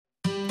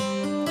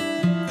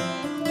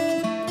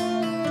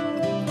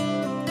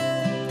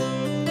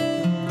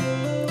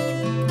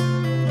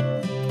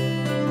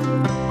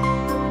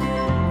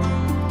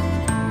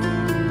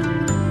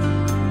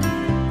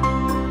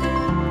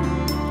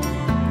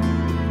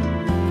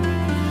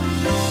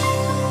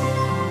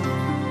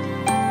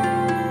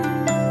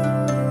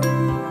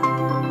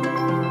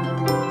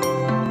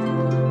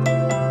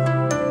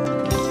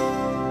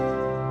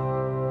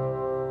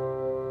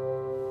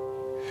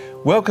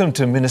Welcome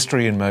to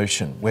Ministry in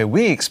Motion, where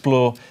we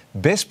explore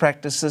best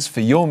practices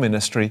for your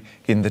ministry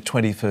in the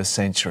 21st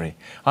century.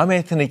 I'm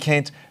Anthony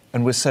Kent,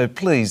 and we're so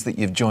pleased that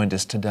you've joined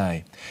us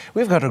today.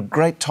 We've got a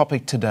great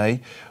topic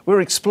today.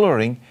 We're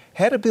exploring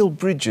how to build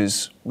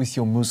bridges with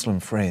your Muslim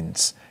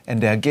friends.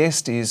 And our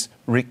guest is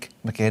Rick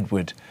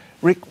McEdward.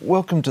 Rick,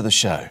 welcome to the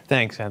show.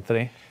 Thanks,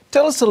 Anthony.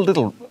 Tell us a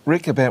little,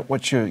 Rick, about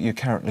what you're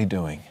currently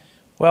doing.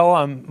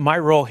 Well, my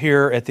role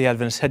here at the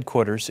Adventist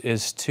headquarters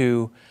is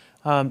to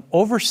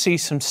oversee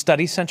some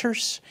study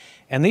centers,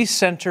 and these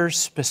centers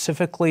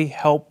specifically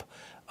help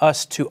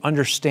us to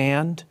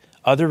understand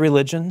other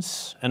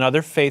religions and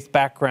other faith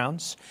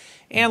backgrounds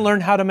and learn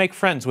how to make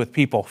friends with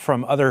people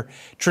from other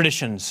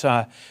traditions.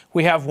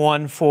 We have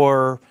one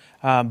for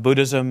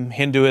Buddhism,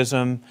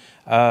 Hinduism,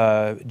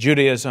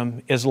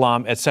 Judaism,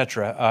 Islam,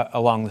 etc.,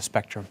 along the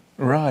spectrum.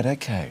 Right,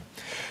 okay.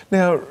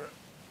 Now,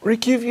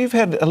 Rick, you've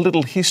had a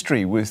little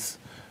history with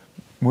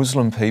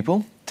Muslim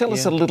people. Tell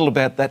us a little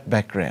about that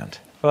background.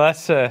 Well,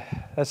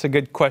 that's a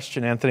good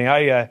question, Anthony.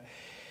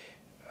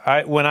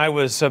 When I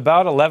was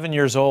about 11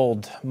 years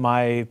old,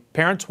 my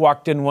parents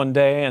walked in one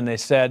day and they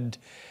said,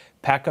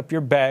 "Pack up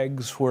your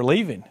bags, we're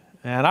leaving."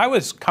 And I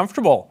was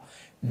comfortable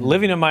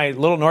living in my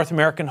little North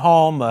American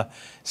home, a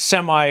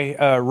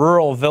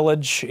semi-rural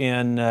village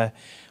in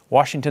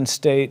Washington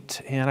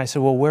State. And I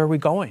said, "Well, where are we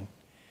going?"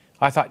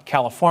 I thought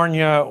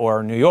California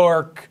or New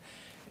York,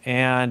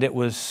 and it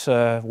was,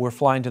 we're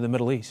flying to the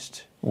Middle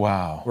East.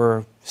 Wow.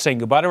 We're saying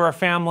goodbye to our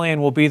family,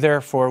 and we'll be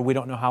there for we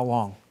don't know how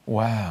long.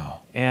 Wow.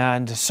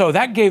 And so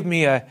that gave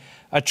me a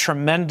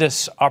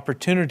tremendous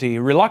opportunity,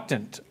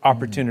 reluctant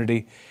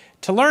opportunity,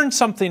 to learn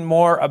something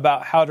more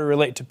about how to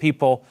relate to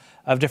people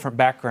of different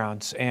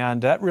backgrounds.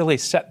 And that really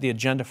set the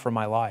agenda for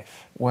my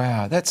life.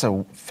 Wow, that's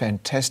a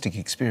fantastic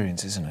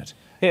experience, isn't it?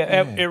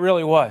 Yeah, it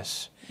really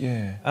was.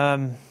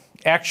 Yeah.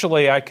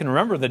 Actually, I can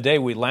remember the day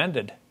we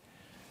landed,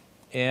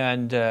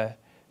 and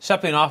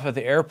stepping off of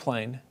the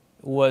airplane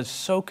was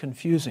so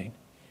confusing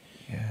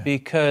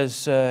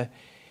because,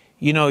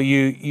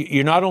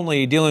 you're not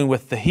only dealing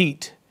with the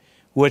heat,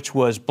 which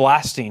was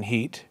blasting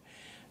heat,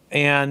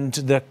 and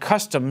the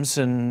customs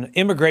and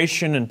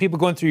immigration and people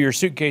going through your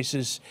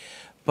suitcases,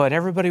 but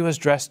everybody was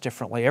dressed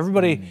differently.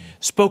 Everybody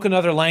spoke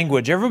another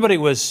language. Everybody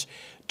was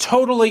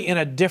totally in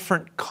a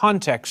different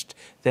context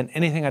than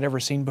anything I'd ever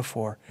seen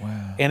before.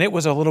 Wow. And it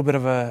was a little bit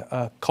of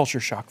a culture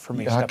shock for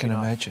me. I can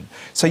imagine.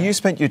 So you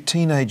spent your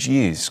teenage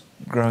years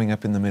growing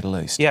up in the Middle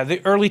East? Yeah,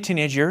 the early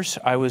teenage years,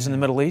 I was in the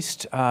Middle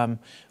East.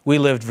 We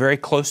lived very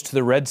close to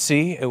the Red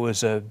Sea. It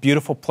was a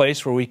beautiful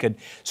place where we could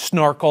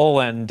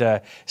snorkel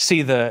and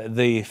see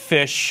the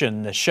fish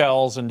and the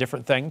shells and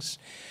different things.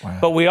 Wow.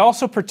 But we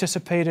also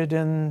participated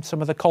in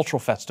some of the cultural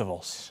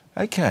festivals.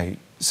 Okay,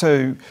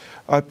 so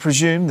I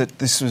presume that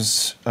this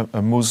was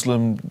a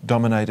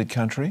Muslim-dominated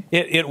country?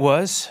 It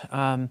was.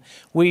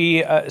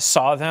 We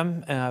saw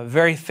them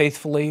very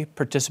faithfully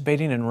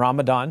participating in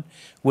Ramadan,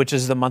 which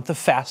is the month of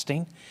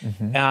fasting.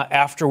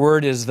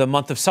 Afterward is the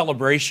month of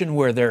celebration,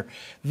 where they're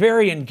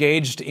very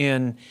engaged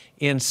in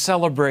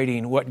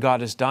celebrating what God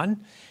has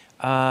done.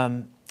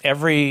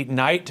 Every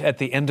night at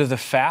the end of the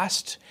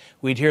fast,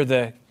 we'd hear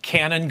the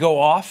cannon go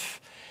off,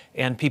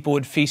 and people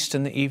would feast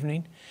in the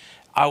evening.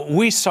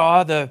 We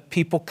saw the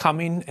people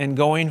coming and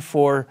going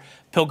for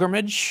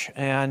pilgrimage,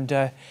 and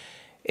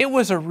it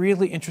was a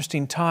really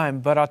interesting time.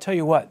 But I'll tell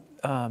you what,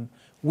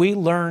 we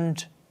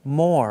learned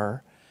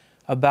more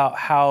about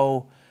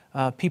how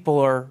people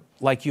are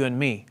like you and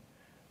me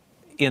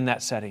in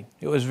that setting.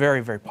 It was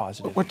very, very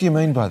positive. What do you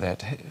mean by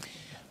that?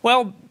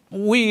 Well,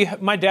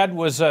 my dad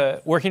was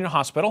working in a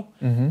hospital,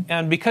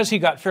 and because he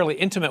got fairly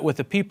intimate with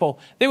the people,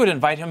 they would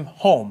invite him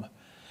home.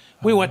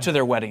 We went to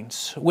their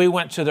weddings. We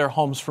went to their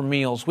homes for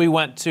meals. We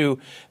went to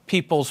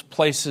people's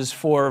places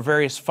for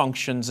various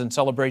functions and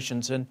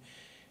celebrations. And,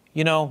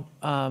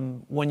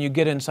 when you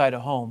get inside a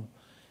home,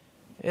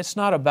 it's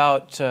not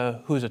about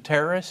who's a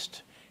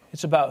terrorist.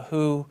 It's about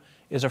who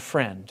is a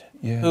friend,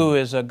 who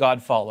is a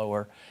God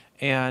follower.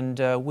 And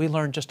we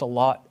learned just a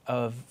lot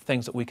of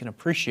things that we can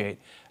appreciate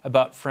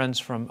about friends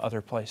from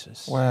other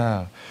places.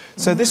 Wow.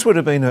 So this would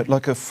have been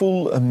like a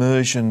full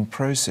immersion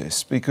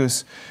process,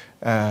 because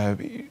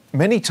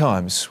many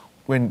times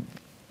when,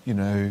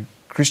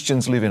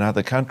 Christians live in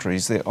other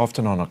countries, they're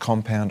often on a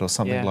compound or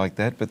something like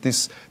that, but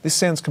this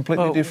sounds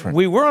completely different.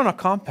 We were on a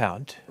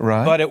compound,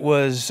 right? But it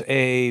was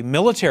a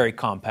military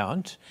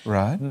compound.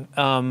 Right.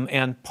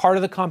 And part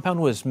of the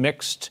compound was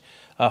mixed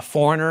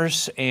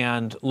foreigners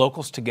and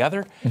locals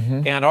together.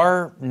 And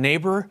our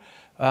neighbor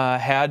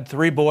had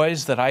 3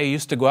 boys that I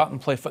used to go out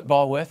and play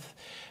football with,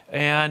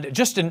 and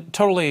just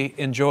totally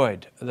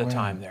enjoyed the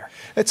time there.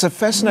 It's a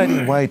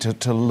fascinating way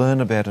to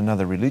learn about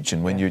another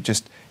religion when you're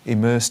just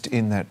immersed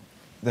in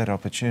that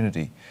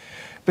opportunity.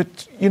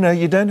 But, you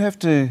don't have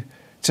to,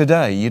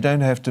 today, you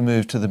don't have to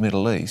move to the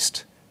Middle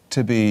East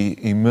to be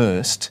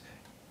immersed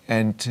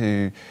and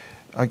to,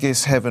 I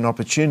guess, have an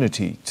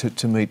opportunity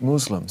to meet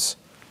Muslims.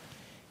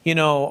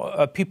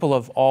 People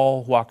of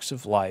all walks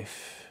of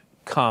life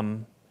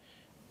come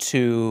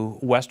to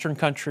Western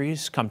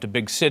countries, come to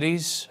big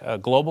cities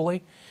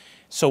globally.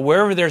 So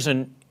wherever there's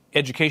an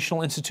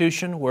educational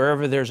institution,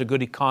 wherever there's a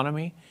good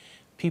economy,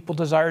 people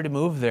desire to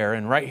move there.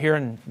 And right here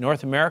in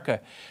North America,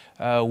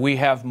 we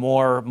have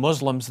more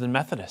Muslims than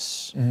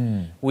Methodists.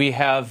 We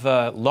have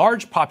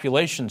large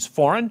populations,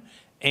 foreign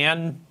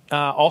and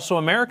also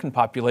American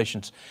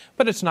populations.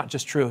 But it's not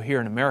just true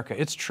here in America.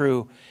 It's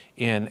true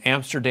in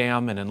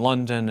Amsterdam and in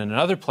London and in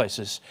other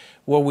places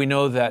where we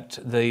know that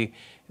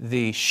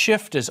the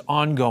shift is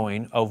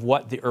ongoing of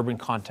what the urban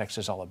context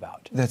is all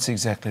about. That's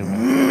exactly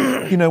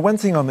right. You know, one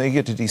thing I'm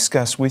eager to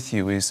discuss with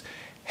you is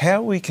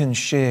how we can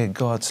share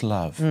God's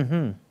love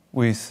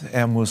with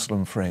our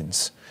Muslim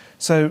friends.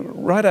 So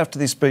right after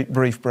this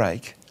brief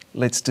break,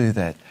 let's do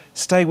that.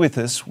 Stay with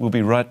us. We'll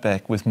be right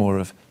back with more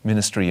of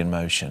Ministry in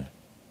Motion.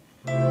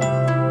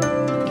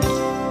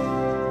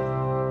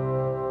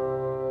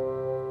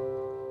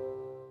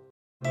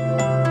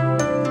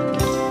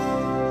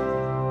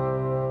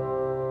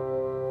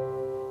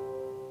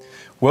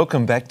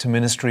 Welcome back to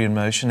Ministry in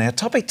Motion. Our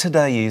topic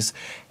today is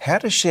how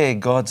to share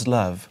God's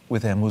love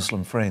with our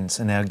Muslim friends,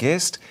 and our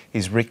guest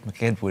is Rick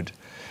McEdward.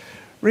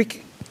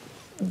 Rick,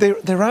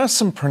 there are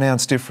some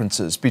pronounced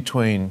differences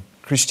between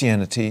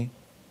Christianity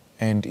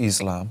and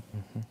Islam.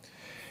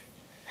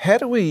 How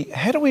do we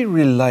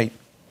relate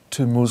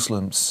to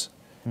Muslims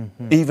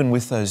even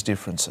with those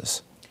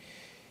differences?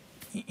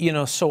 You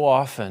know, so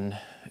often,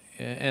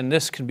 and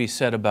this can be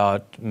said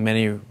about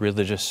many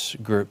religious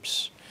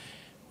groups,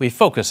 we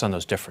focus on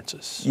those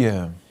differences.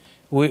 Yeah.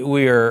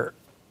 We are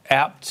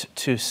apt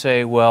to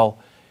say, well,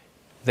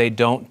 they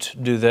don't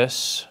do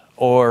this,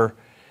 or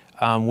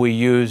we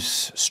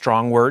use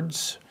strong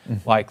words,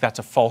 like that's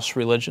a false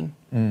religion.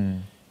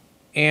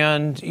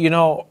 And, you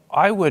know,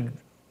 I would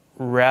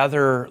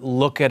rather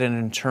look at it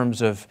in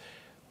terms of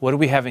what do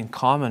we have in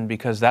common,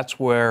 because that's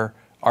where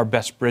our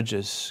best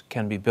bridges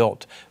can be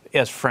built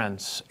as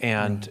friends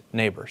and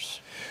neighbors.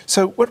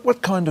 So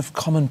what kind of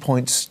common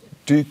points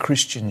do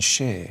Christians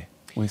share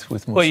with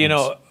Muslims? Well, you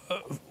know,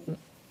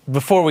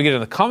 before we get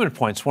into the common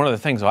points, one of the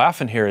things I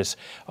often hear is,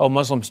 oh,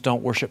 Muslims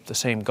don't worship the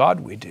same God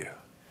we do.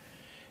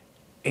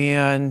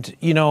 And,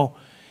 you know,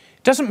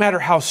 it doesn't matter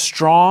how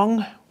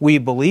strong we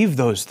believe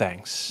those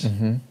things.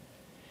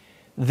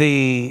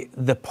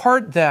 The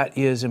part that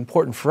is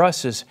important for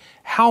us is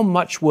how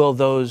much will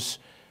those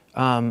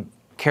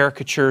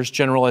caricatures,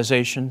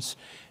 generalizations,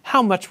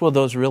 how much will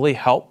those really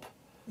help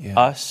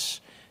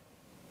us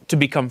to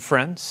become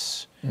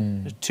friends,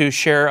 to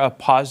share a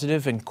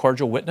positive and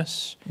cordial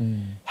witness?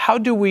 How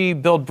do we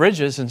build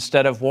bridges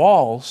instead of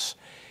walls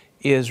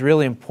is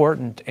really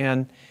important.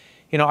 And,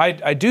 you know,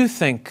 I do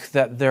think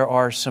that there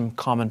are some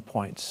common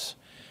points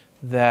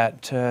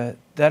that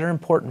are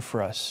important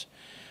for us.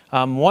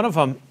 One of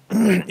them,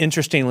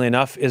 interestingly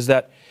enough, is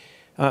that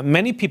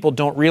many people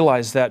don't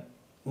realize that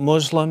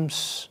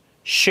Muslims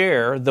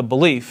share the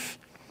belief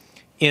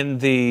in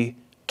the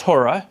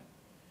Torah,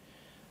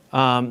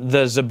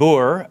 the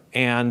Zabur,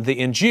 and the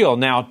Injil.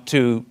 Now,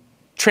 to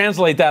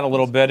translate that a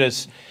little bit,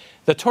 is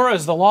the Torah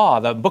is the law,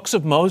 the books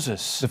of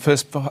Moses. The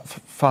first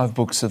five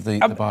books of the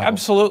Bible.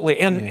 Absolutely.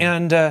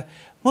 And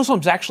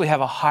Muslims actually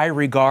have a high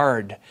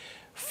regard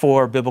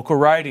for biblical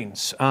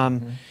writings.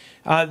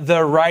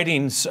 The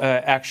writings,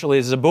 actually,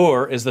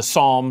 Zabur is the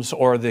Psalms,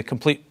 or the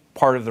complete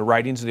part of the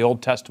writings of the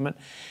Old Testament,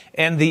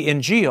 and the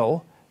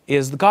Injil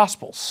is the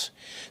Gospels.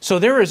 So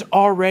there is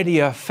already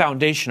a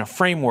foundation, a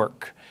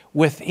framework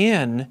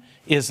within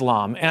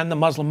Islam and the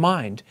Muslim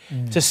mind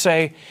to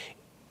say,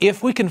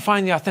 if we can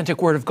find the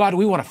authentic Word of God,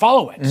 we want to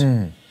follow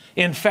it.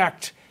 In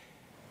fact,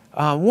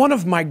 one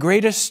of my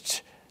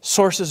greatest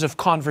sources of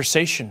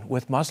conversation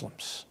with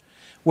Muslims,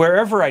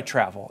 wherever I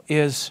travel,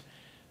 is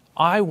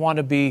I want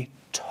to be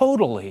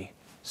totally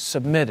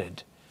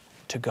submitted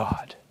to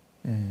God.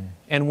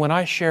 And when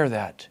I share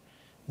that,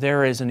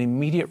 there is an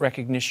immediate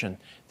recognition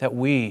that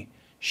we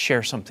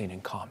share something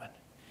in common.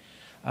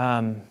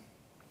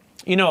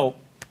 You know,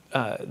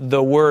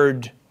 the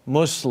word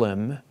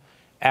Muslim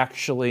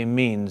actually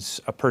means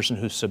a person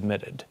who's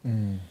submitted.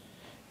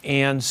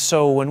 And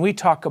so when we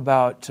talk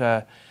about,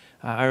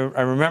 I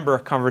remember a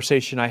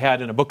conversation I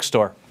had in a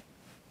bookstore.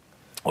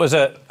 It was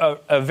a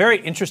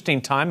very interesting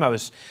time. I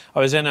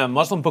was in a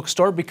Muslim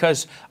bookstore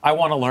because I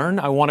want to learn,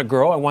 I want to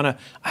grow, I want to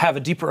have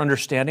a deeper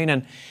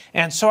understanding.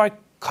 And so I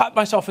caught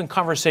myself in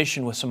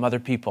conversation with some other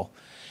people.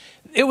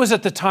 It was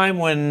at the time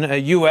when the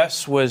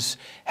U.S. was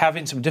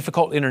having some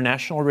difficult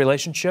international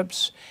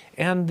relationships,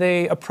 and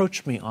they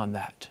approached me on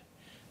that,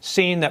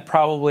 seeing that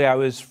probably I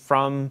was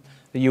from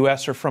the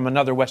U.S. or from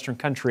another Western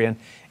country, and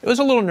it was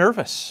a little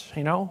nervous,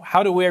 you know,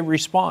 how do we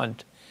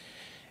respond?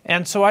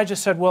 And so I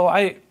just said, well,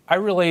 I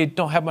really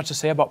don't have much to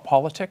say about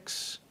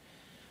politics,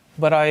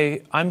 but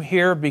I'm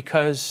here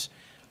because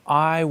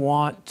I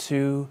want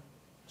to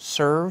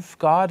serve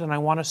God and I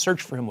want to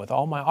search for Him with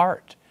all my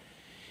heart.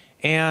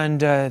 And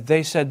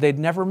they said they'd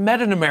never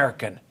met an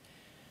American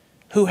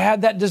who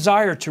had that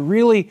desire to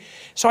really.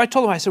 So I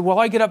told them, I said, well,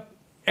 I get up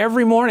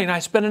every morning, I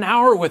spend an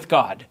hour with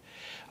God.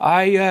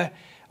 I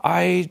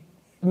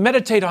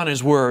meditate on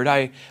His Word.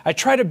 I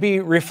try to be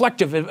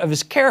reflective of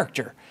His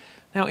character.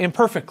 Now,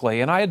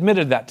 imperfectly, and I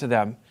admitted that to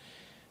them.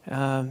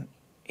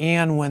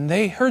 And when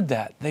they heard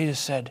that, they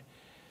just said,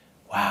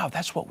 wow,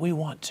 that's what we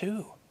want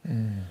too.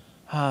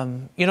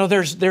 You know,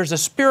 there's a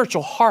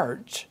spiritual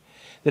heart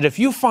that if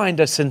you find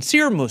a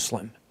sincere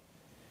Muslim,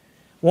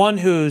 one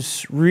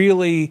who's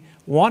really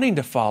wanting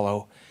to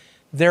follow,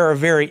 there are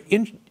very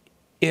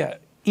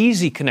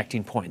easy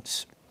connecting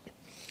points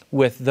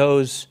with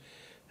those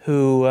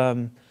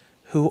who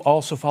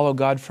also follow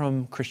God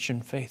from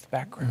Christian faith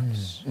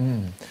backgrounds.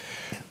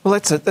 Well,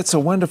 that's a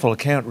wonderful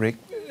account, Rick.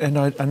 And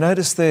I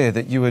noticed there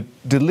that you were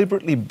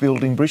deliberately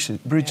building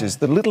bridges.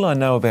 The little I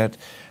know about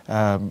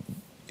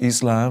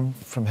Islam,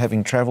 from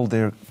having travelled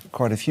there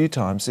quite a few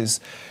times, is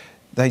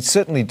they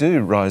certainly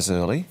do rise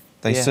early.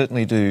 They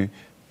certainly do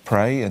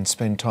pray and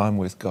spend time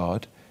with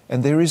God.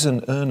 And there is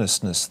an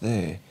earnestness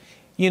there.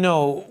 You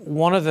know,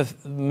 one of the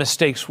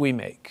mistakes we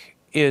make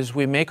is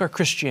we make our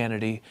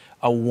Christianity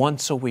a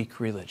once-a-week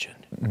religion.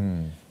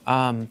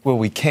 Well,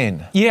 we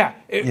can. Yeah.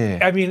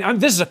 I mean,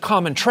 this is a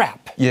common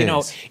trap. Yes. You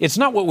know, it's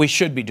not what we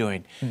should be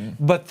doing.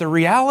 But the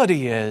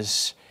reality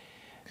is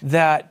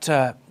that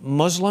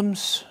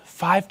Muslims,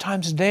 5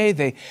 times a day,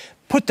 they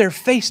put their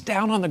face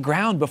down on the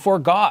ground before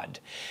God.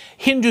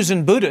 Hindus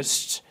and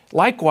Buddhists,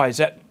 likewise,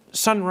 at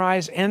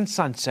sunrise and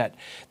sunset,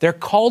 they're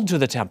called to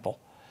the temple.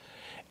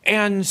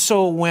 And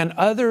so when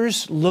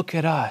others look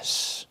at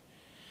us,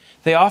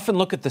 they often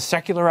look at the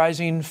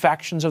secularizing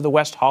factions of the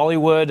West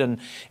Hollywood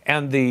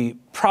and the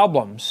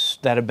problems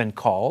that have been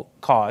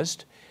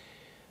caused,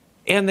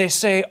 and they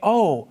say,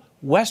 oh,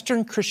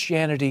 Western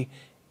Christianity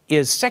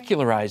is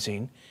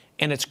secularizing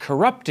and it's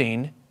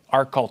corrupting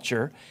our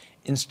culture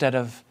instead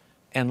of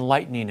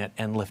enlightening it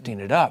and lifting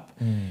it up.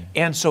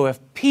 And so if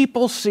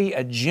people see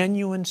a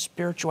genuine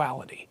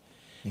spirituality,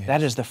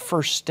 that is the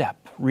first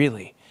step,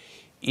 really,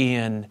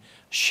 in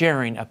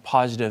sharing a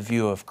positive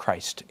view of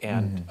Christ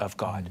and of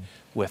God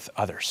with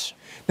others.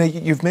 Now,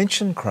 you've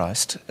mentioned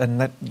Christ, and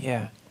that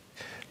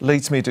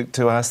leads me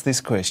to ask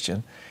this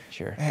question.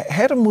 Sure.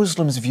 How do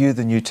Muslims view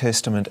the New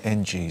Testament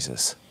and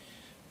Jesus?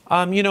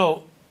 You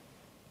know,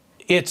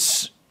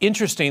 it's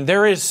interesting.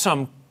 There is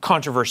some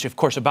controversy, of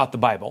course, about the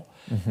Bible.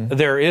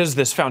 There is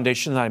this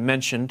foundation that I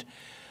mentioned,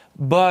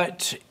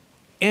 but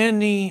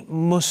any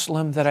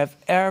Muslim that I've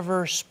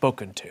ever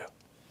spoken to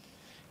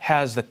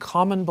has the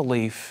common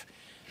belief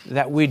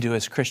that we do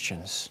as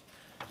Christians,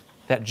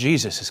 that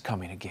Jesus is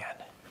coming again.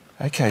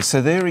 Okay,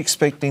 so they're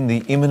expecting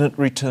the imminent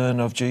return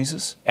of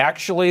Jesus?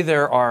 Actually,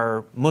 there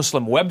are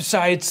Muslim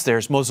websites,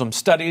 there's Muslim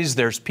studies,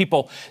 there's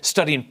people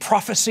studying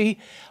prophecy,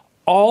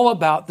 all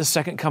about the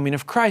second coming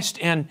of Christ.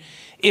 And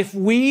if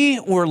we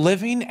were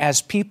living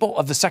as people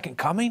of the second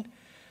coming,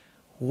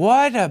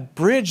 what a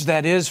bridge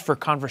that is for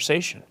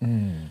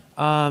conversation.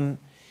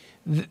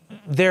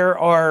 There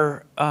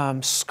are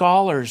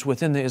scholars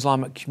within the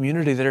Islamic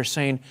community that are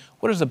saying,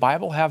 what does the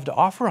Bible have to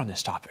offer on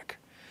this topic?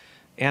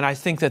 And I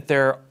think that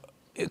there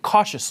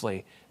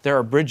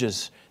are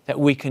bridges that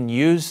we can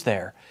use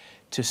there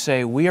to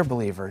say, we are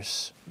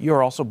believers,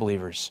 you're also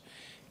believers.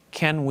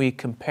 Can we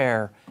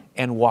compare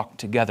and walk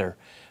together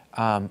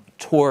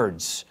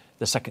towards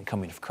the second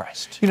coming of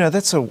Christ? You know,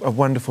 that's a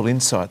wonderful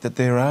insight, that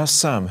there are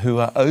some who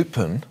are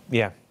open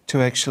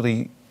to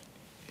actually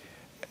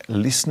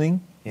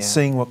listening,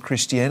 seeing what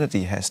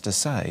Christianity has to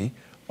say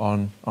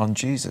on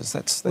Jesus.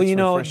 That's well, you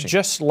know, refreshing.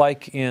 just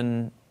like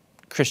in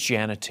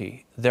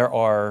Christianity, there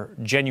are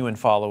genuine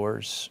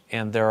followers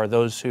and there are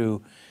those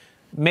who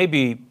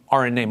maybe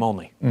are in name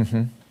only.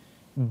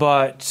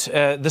 But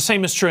the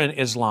same is true in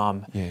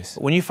Islam. Yes.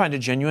 When you find a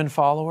genuine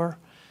follower,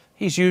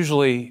 he's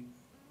usually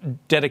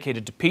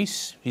dedicated to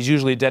peace. He's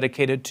usually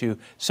dedicated to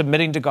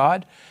submitting to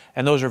God.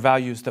 And those are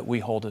values that we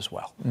hold as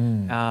well.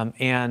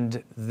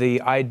 And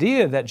the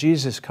idea that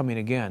Jesus is coming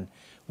again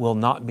will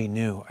not be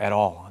new at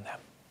all on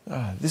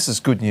them. This is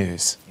good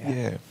news.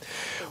 Yeah.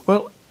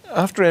 Well,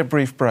 after our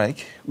brief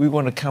break, we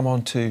want to come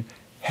on to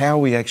how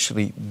we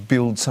actually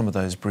build some of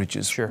those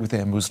bridges with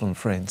our Muslim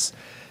friends.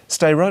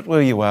 Stay right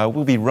where you are.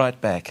 We'll be right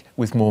back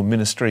with more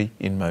Ministry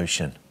in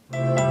Motion.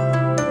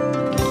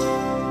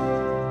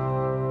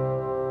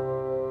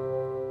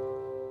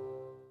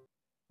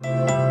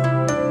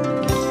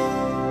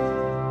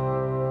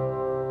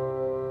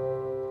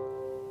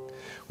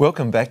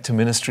 Welcome back to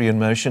Ministry in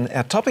Motion.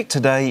 Our topic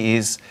today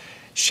is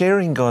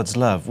sharing God's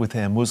love with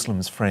our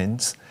Muslim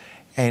friends,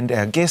 and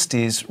our guest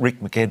is Rick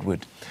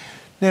McEdward.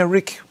 Now,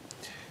 Rick,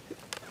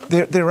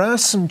 there are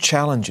some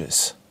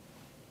challenges.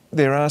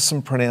 There are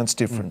some pronounced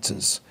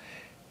differences.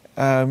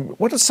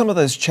 What are some of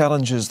those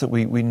challenges that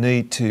we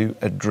need to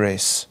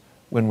address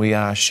when we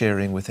are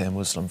sharing with our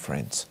Muslim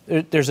friends?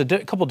 There's a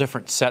couple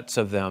different sets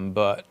of them,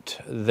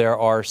 but there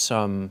are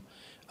some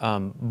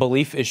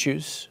belief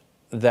issues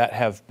that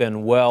have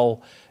been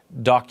well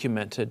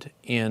documented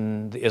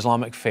in the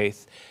Islamic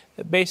faith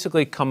that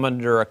basically come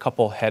under a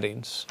couple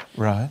headings.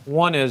 Right.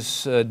 One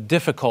is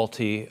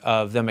difficulty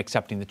of them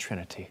accepting the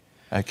Trinity.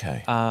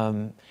 Okay.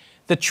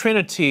 The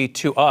Trinity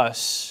to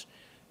us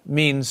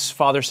means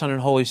Father, Son, and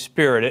Holy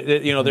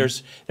Spirit. You know,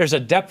 there's a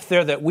depth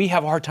there that we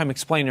have a hard time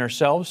explaining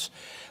ourselves,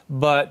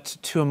 but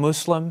to a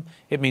Muslim,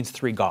 it means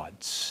 3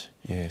 gods.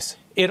 Yes.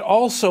 it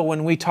also,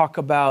 when we talk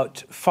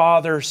about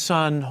Father,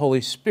 Son,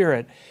 Holy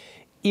Spirit,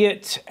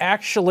 it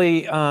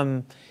actually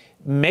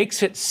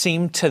makes it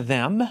seem to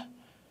them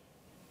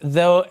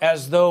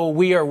as though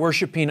we are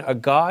worshiping a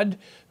God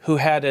who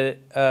had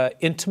an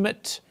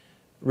intimate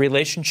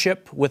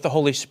relationship with the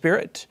Holy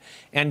Spirit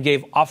and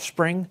gave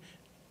offspring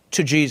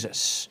to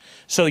Jesus.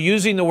 So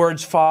using the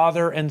words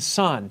Father and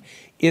Son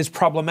is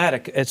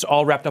problematic. It's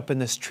all wrapped up in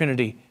this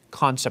Trinity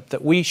concept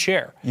that we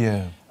share.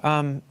 Yeah.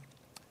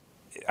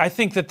 I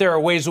think that there are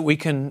ways that we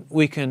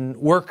can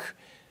work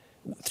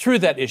through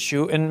that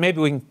issue, and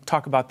maybe we can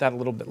talk about that a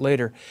little bit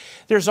later.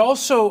 There's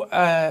also,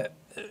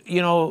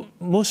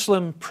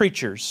 Muslim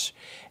preachers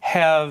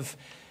have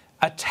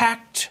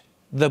attacked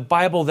the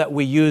Bible that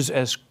we use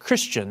as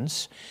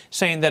Christians,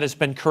 saying that it's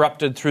been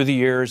corrupted through the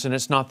years and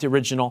it's not the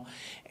original.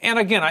 And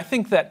again, I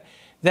think that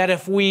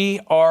if we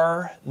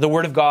are the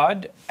Word of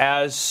God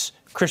as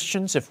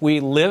Christians, if we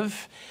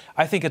live,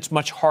 I think it's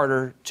much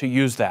harder to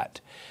use that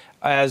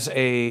as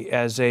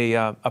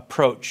a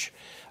approach.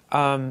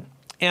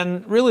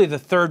 And really the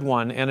third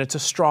one, and it's a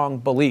strong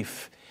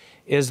belief,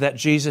 is that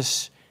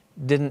Jesus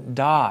didn't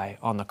die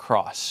on the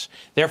cross.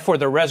 Therefore,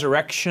 the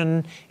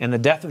resurrection and the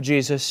death of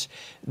Jesus,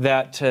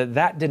 that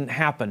didn't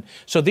happen.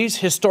 So these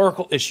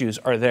historical issues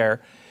are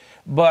there,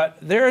 but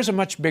there is a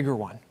much bigger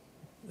one.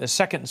 The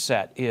second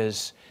set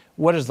is,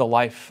 what does the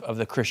life of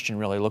the Christian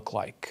really look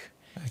like?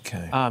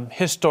 Okay.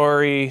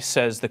 History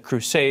says the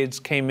Crusades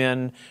came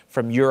in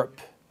from Europe,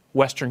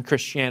 Western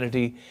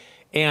Christianity,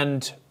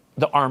 and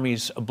the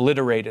armies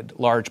obliterated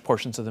large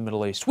portions of the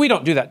Middle East. We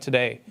don't do that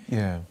today.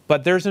 Yeah.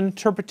 But there's an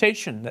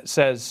interpretation that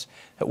says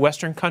that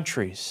Western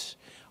countries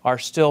are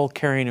still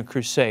carrying a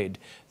crusade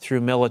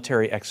through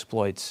military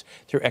exploits,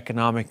 through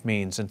economic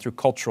means, and through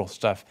cultural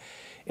stuff.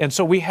 And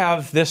so we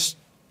have this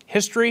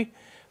history,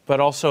 but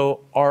also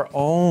our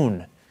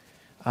own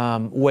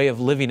way of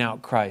living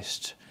out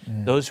Christ.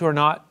 Those who are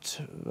not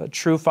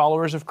true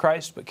followers of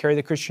Christ, but carry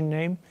the Christian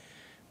name,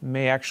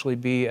 may actually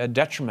be a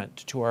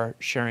detriment to our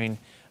sharing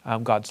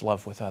God's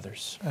love with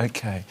others.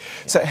 Okay.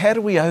 So how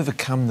do we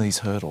overcome these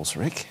hurdles,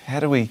 Rick?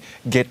 How do we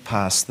get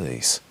past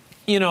these?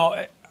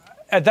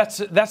 That's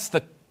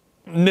the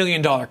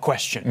million-dollar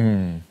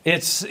question.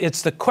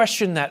 It's the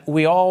question that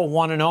we all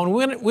want to know,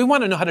 and we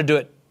want to know how to do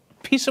it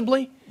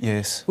peaceably.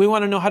 Yes. We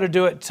want to know how to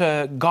do it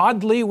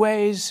godly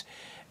ways,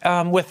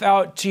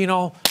 without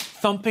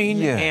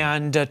thumping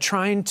and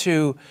trying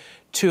to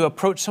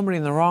approach somebody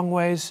in the wrong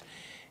ways.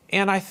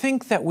 And I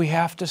think that we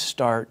have to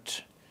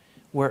start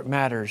where it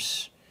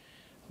matters.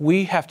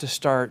 We have to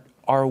start,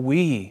 are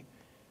we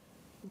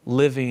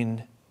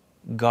living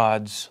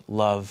God's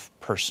love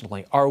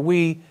personally? Are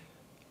we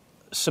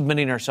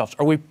submitting ourselves?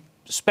 Are we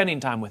spending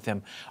time with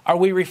Him? Are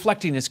we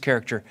reflecting His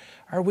character?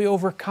 Are we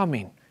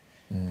overcoming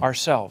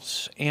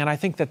ourselves? And I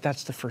think that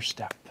that's the first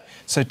step.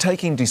 So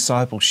taking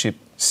discipleship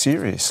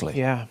seriously.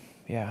 Yeah.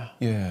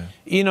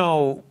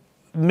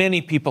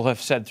 Many people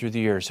have said through the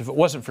years, if it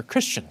wasn't for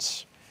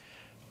Christians,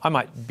 I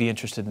might be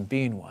interested in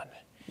being one.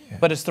 Yeah.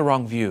 But it's the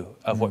wrong view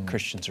of what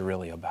Christians are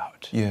really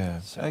about.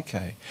 Yeah,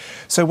 okay.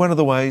 So one of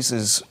the ways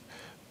is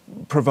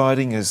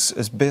providing as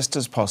best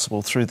as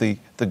possible through the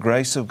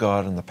grace of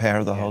God and the power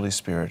of the Holy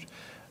Spirit,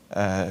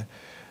 a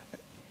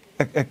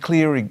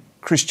clear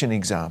Christian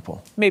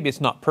example. Maybe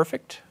it's not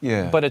perfect,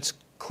 but it's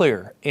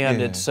clear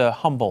and it's a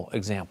humble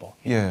example.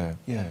 Yeah.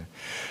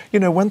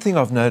 One thing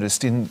I've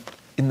noticed in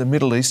the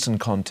Middle Eastern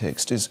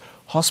context is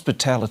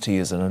hospitality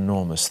is an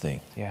enormous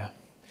thing. Yeah.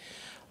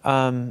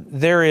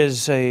 There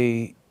is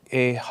a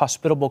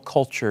hospitable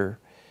culture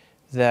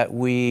that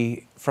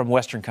we, from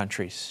Western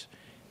countries,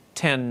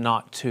 tend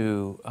not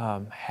to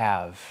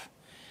have.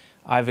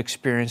 I've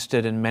experienced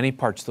it in many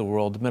parts of the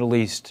world. The Middle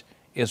East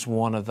is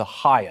one of the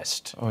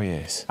highest. Oh,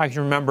 yes. I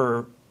can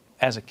remember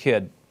as a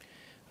kid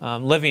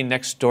living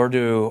next door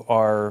to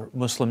our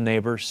Muslim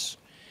neighbors.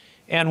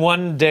 And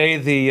one day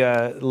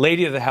the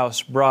lady of the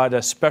house brought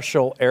a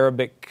special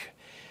Arabic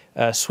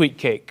sweet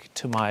cake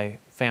to my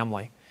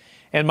family.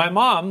 And my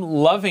mom,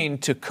 loving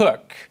to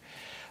cook,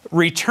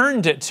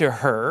 returned it to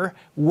her,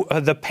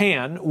 the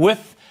pan,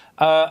 with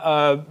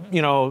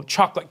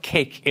chocolate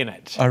cake in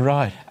it. Oh,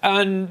 right.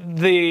 And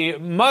the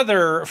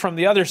mother from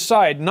the other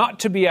side, not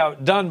to be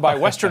outdone by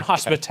Western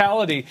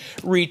hospitality,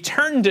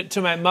 returned it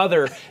to my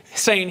mother,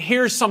 saying,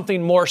 here's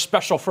something more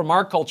special from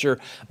our culture.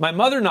 My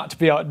mother, not to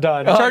be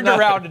outdone, turned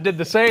around and did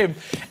the same.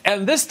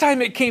 And this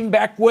time it came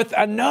back with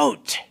a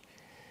note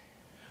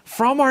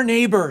from our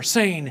neighbor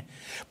saying,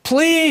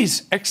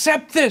 please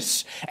accept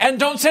this and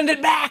don't send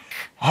it back.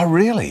 Oh,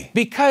 really?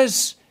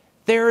 Because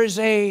there is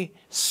a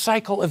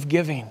cycle of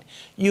giving.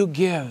 You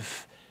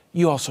give,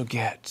 you also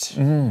get.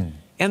 And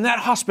that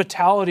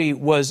hospitality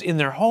was in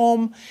their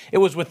home. It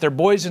was with their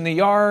boys in the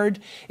yard.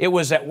 It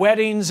was at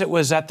weddings. It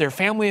was at their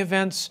family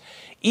events.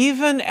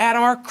 Even at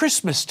our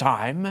Christmas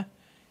time,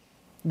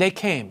 they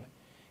came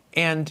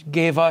and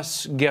gave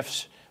us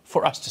gifts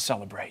for us to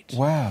celebrate.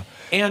 Wow.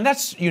 And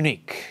that's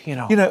unique,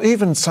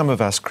 even some of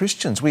us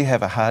Christians, we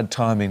have a hard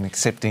time in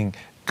accepting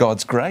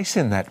God's grace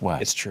in that way.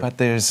 It's true. But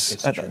there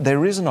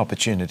is an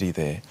opportunity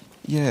there.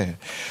 Yeah.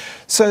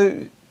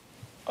 So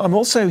I'm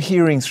also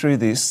hearing through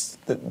this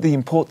the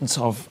importance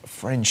of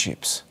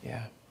friendships.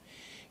 Yeah.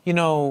 You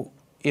know,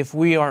 if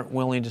we aren't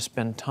willing to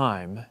spend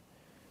time,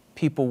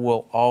 people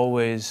will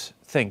always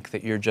think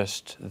that you're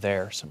just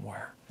there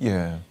somewhere.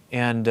 Yeah.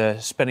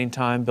 And spending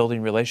time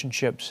building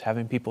relationships,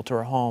 having people to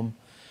our home,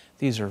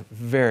 these are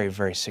very,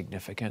 very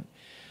significant.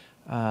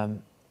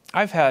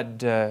 I've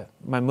had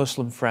my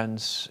Muslim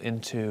friends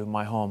into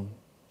my home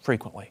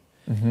frequently,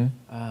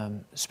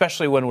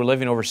 especially when we're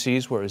living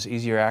overseas where it was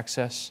easier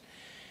access.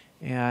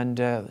 And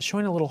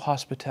showing a little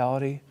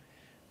hospitality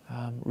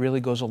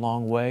really goes a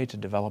long way to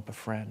develop a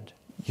friend.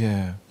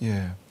 Yeah,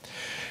 yeah.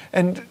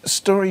 And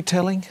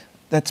storytelling,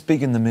 that's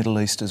big in the Middle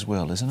East as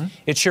well, isn't it?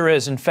 It sure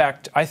is. In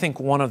fact, I think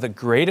one of the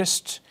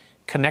greatest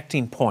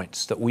connecting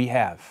points that we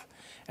have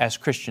as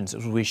Christians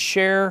is we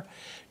share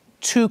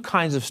two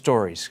kinds of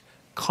stories.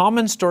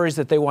 Common stories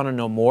that they want to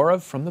know more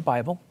of from the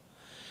Bible,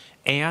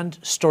 and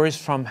stories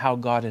from how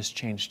God has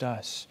changed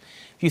us.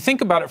 If you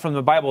think about it from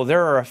the Bible,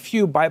 there are a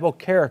few Bible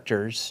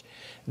characters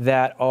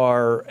that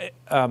are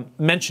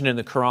mentioned in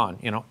the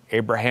Quran. You know,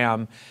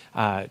 Abraham,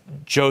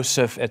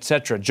 Joseph,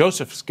 etc.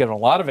 Joseph's given a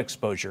lot of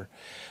exposure,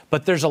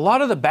 but there's a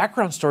lot of the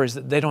background stories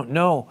that they don't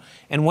know.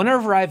 And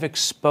whenever I've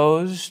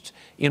exposed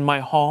in my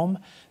home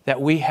that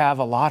we have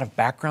a lot of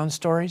background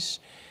stories,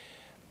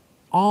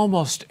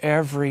 almost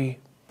every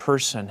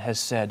person has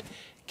said,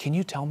 "Can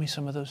you tell me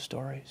some of those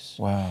stories?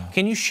 Wow.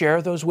 Can you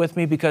share those with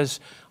me? Because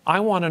I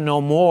want to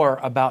know more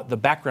about the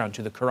background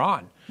to the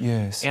Quran."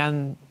 Yes.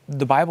 And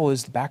the Bible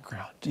is the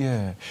background.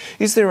 Yeah.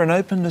 Is there an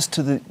openness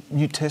to the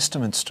New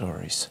Testament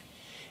stories?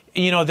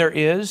 You know, there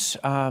is,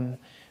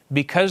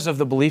 because of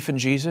the belief in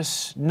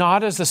Jesus,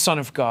 not as the Son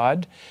of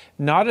God,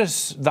 not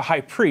as the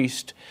high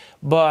priest,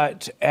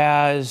 but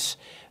as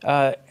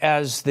the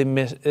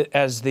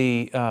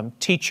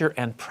teacher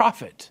and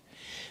prophet.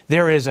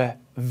 There is a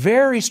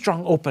very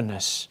strong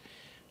openness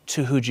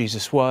to who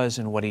Jesus was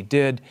and what he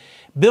did.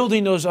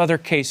 Building those other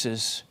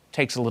cases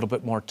takes a little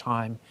bit more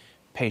time,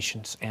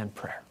 patience, and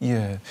prayer.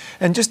 Yeah.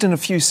 And just in a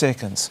few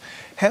seconds,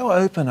 how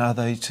open are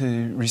they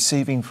to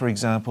receiving, for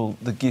example,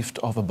 the gift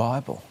of a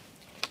Bible?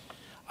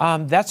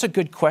 That's a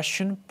good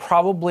question.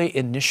 Probably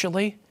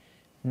initially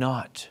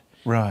not.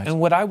 Right. And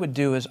what I would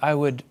do is I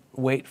would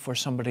wait for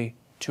somebody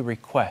to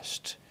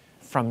request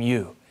from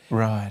you.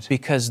 Right.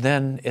 Because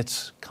then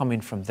it's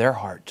coming from their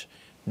heart,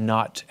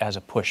 not as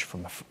a push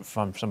from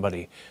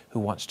somebody who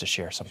wants to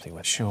share something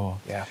with you. Sure.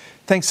 Yeah.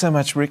 Thanks so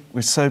much, Rick.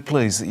 We're so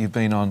pleased that you've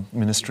been on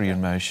Ministry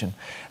in Motion.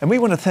 And we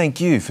want to thank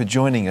you for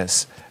joining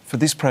us for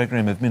this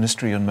program of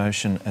Ministry in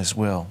Motion as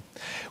well.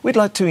 We'd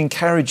like to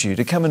encourage you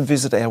to come and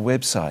visit our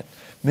website,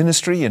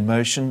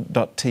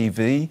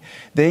 ministryinmotion.tv.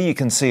 There you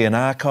can see an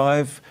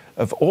archive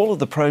of all of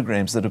the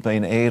programs that have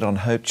been aired on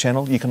Hope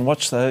Channel. You can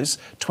watch those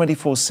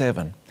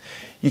 24/7.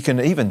 You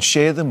can even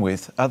share them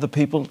with other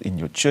people in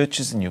your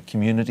churches and your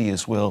community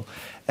as well,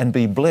 and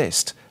be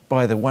blessed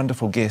by the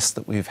wonderful guests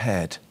that we've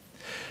had.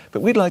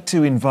 But we'd like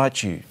to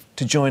invite you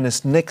to join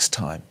us next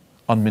time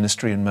on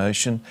Ministry in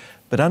Motion.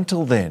 But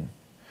until then,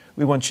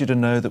 we want you to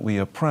know that we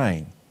are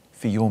praying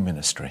for your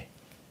ministry.